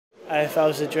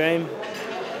AFL's a dream.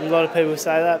 A lot of people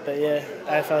say that, but yeah,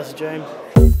 AFL's a dream.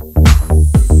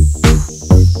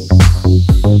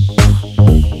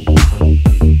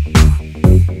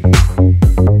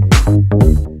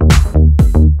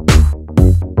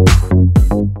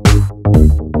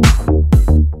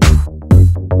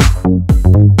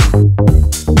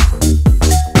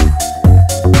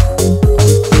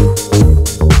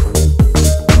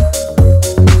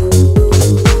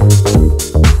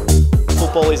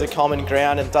 Football is a common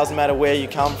ground, and it doesn't matter where you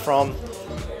come from,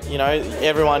 you know,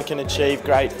 everyone can achieve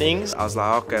great things. I was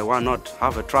like, okay, why not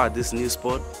have a try at this new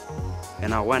sport?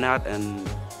 And I went out and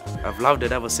I've loved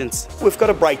it ever since. We've got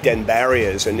to break down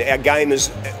barriers, and our game is,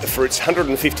 for its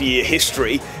 150-year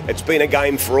history, it's been a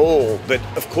game for all. But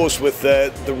of course, with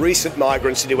the recent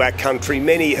migrants into our country,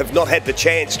 many have not had the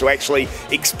chance to actually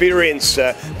experience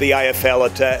the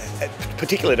AFL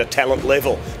particularly at a talent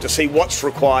level, to see what's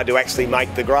required to actually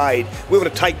make the grade. We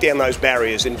want to take down those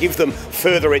barriers and give them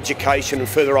further education and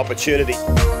further opportunity.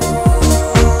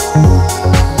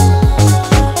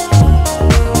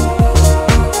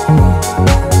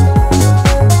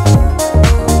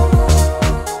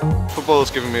 Football has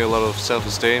given me a lot of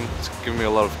self-esteem, it's given me a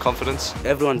lot of confidence.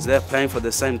 Everyone's there playing for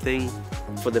the same thing,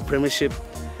 for the premiership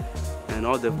and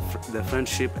all the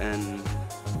friendship, and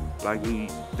like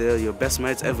they're your best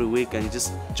mates every week and you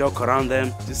just joke around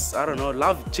them. Just, I don't know,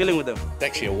 love chilling with them. It's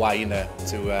actually a way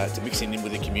to mixing in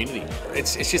with the community.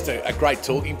 It's just a great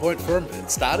talking point for them and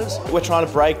starters. We're trying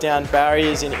to break down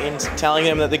barriers in telling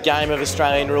them that the game of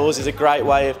Australian rules is a great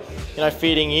way of, you know,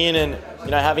 fitting in and,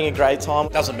 you know, having a great time.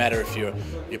 It doesn't matter if you're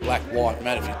black, white, no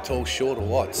matter if you're tall, short or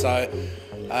what. So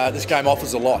this game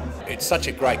offers a lot. It's such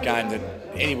a great game that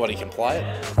anybody can play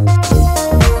it.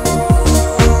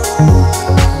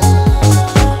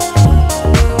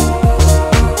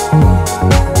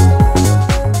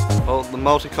 Well, the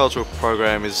multicultural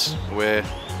program is where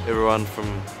everyone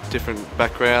from different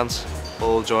backgrounds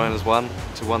all join as one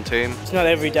team. It's not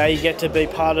every day you get to be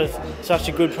part of such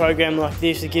a good program like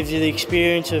this. It gives you the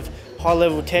experience of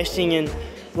high-level testing and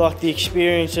like the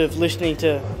experience of listening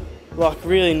to like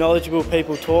really knowledgeable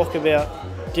people talk about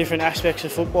different aspects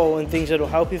of football and things that will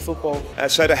help your football.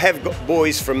 So to have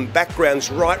boys from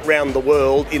backgrounds right round the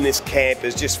world in this camp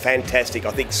is just fantastic.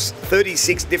 I think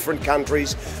 36 different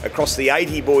countries across the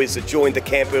 80 boys that joined the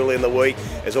camp early in the week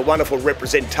is a wonderful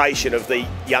representation of the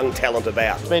young talent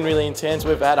about. It's been really intense.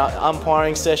 We've had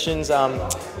umpiring sessions,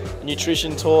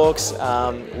 nutrition talks,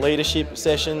 leadership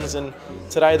sessions, and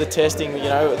today the testing, you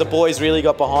know, the boys really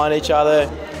got behind each other,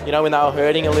 you know, when they were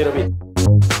hurting a little bit.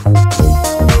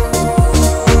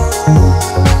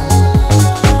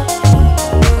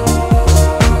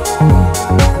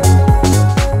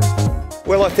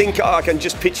 Well, I think I can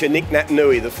just picture Nick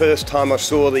Natanui. The first time I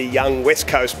saw the young West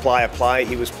Coast player play,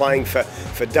 he was playing for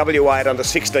WA at under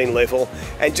 16 level,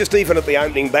 and just even at the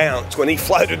opening bounce, when he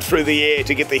floated through the air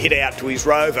to get the hit out to his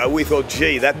rover, we thought,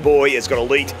 gee, that boy has got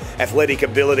elite athletic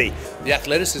ability. The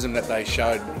athleticism that they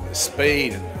showed, the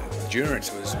speed and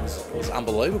endurance was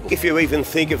unbelievable. If you even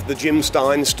think of the Jim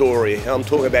Stein story, I'm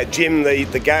talking about Jim,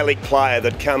 the Gaelic player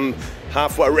that come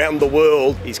halfway around the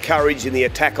world, his courage in the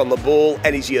attack on the ball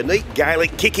and his unique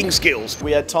Gaelic kicking skills.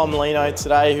 We had Tom Lino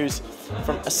today, who's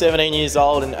from 17 years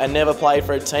old and never played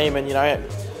for a team, and, you know,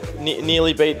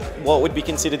 nearly beat what would be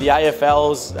considered the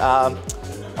AFL's,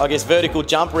 I guess, vertical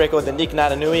jump record that Nick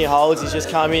Natanui holds. He's just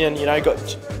come in and, you know,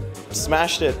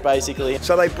 smashed it basically.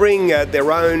 So they bring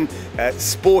their own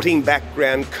sporting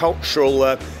background,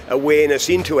 cultural awareness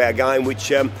into our game,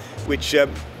 which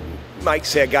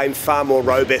makes our game far more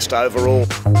robust overall.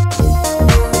 The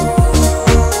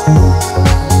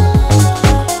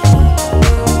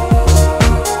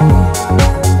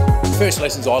first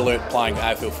lessons I learnt playing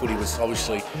AFL footy was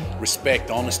obviously respect,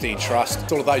 honesty and trust.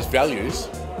 Sort of those values,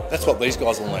 that's what these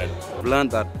guys will learn. I've learned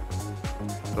that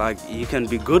like you can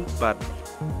be good, but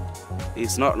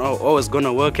it's not always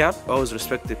gonna work out. Always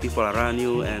respect the people around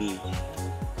you and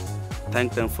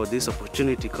thank them for this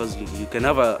opportunity, because you can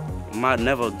might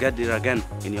never get it again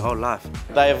in your whole life.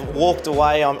 They have walked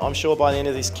away, I'm sure, by the end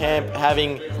of this camp,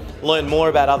 having learned more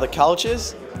about other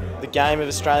cultures, the game of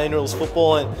Australian rules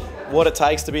football, and what it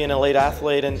takes to be an elite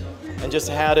athlete, and just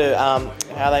how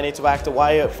they need to act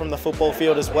away from the football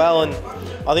field as well. And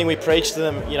I think we preach to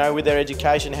them, you know, with their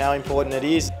education, how important it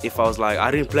is. If I was like,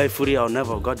 I didn't play footy, I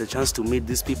never got the chance to meet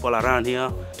these people around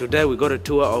here. Today we got a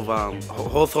tour of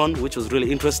Hawthorn, which was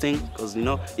really interesting, because, you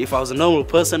know, if I was a normal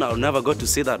person, I would never got to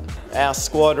see that. Our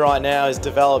squad right now has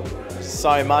developed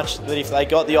so much that if they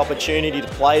got the opportunity to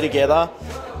play together,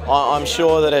 I'm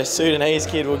sure that a Sudanese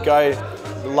kid would go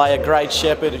lay a great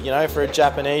shepherd, you know, for a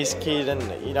Japanese kid, and,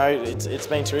 you know, it's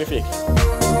been terrific.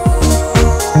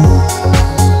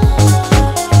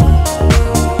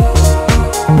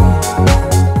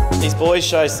 boys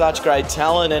show such great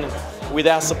talent, and with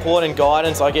our support and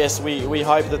guidance, I guess we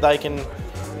hope that they can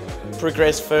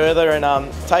progress further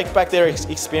and take back their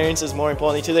experiences, more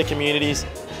importantly, to their communities,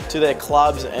 to their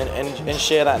clubs, and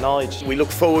share that knowledge. We look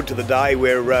forward to the day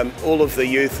where all of the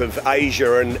youth of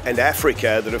Asia and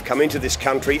Africa that have come into this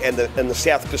country and the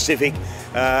South Pacific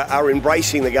are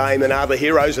embracing the game and are the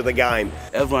heroes of the game.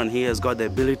 Everyone here has got the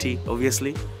ability,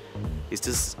 obviously. It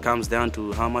just comes down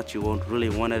to how much you really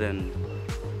want it, and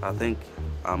I think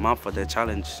I'm up for the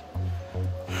challenge.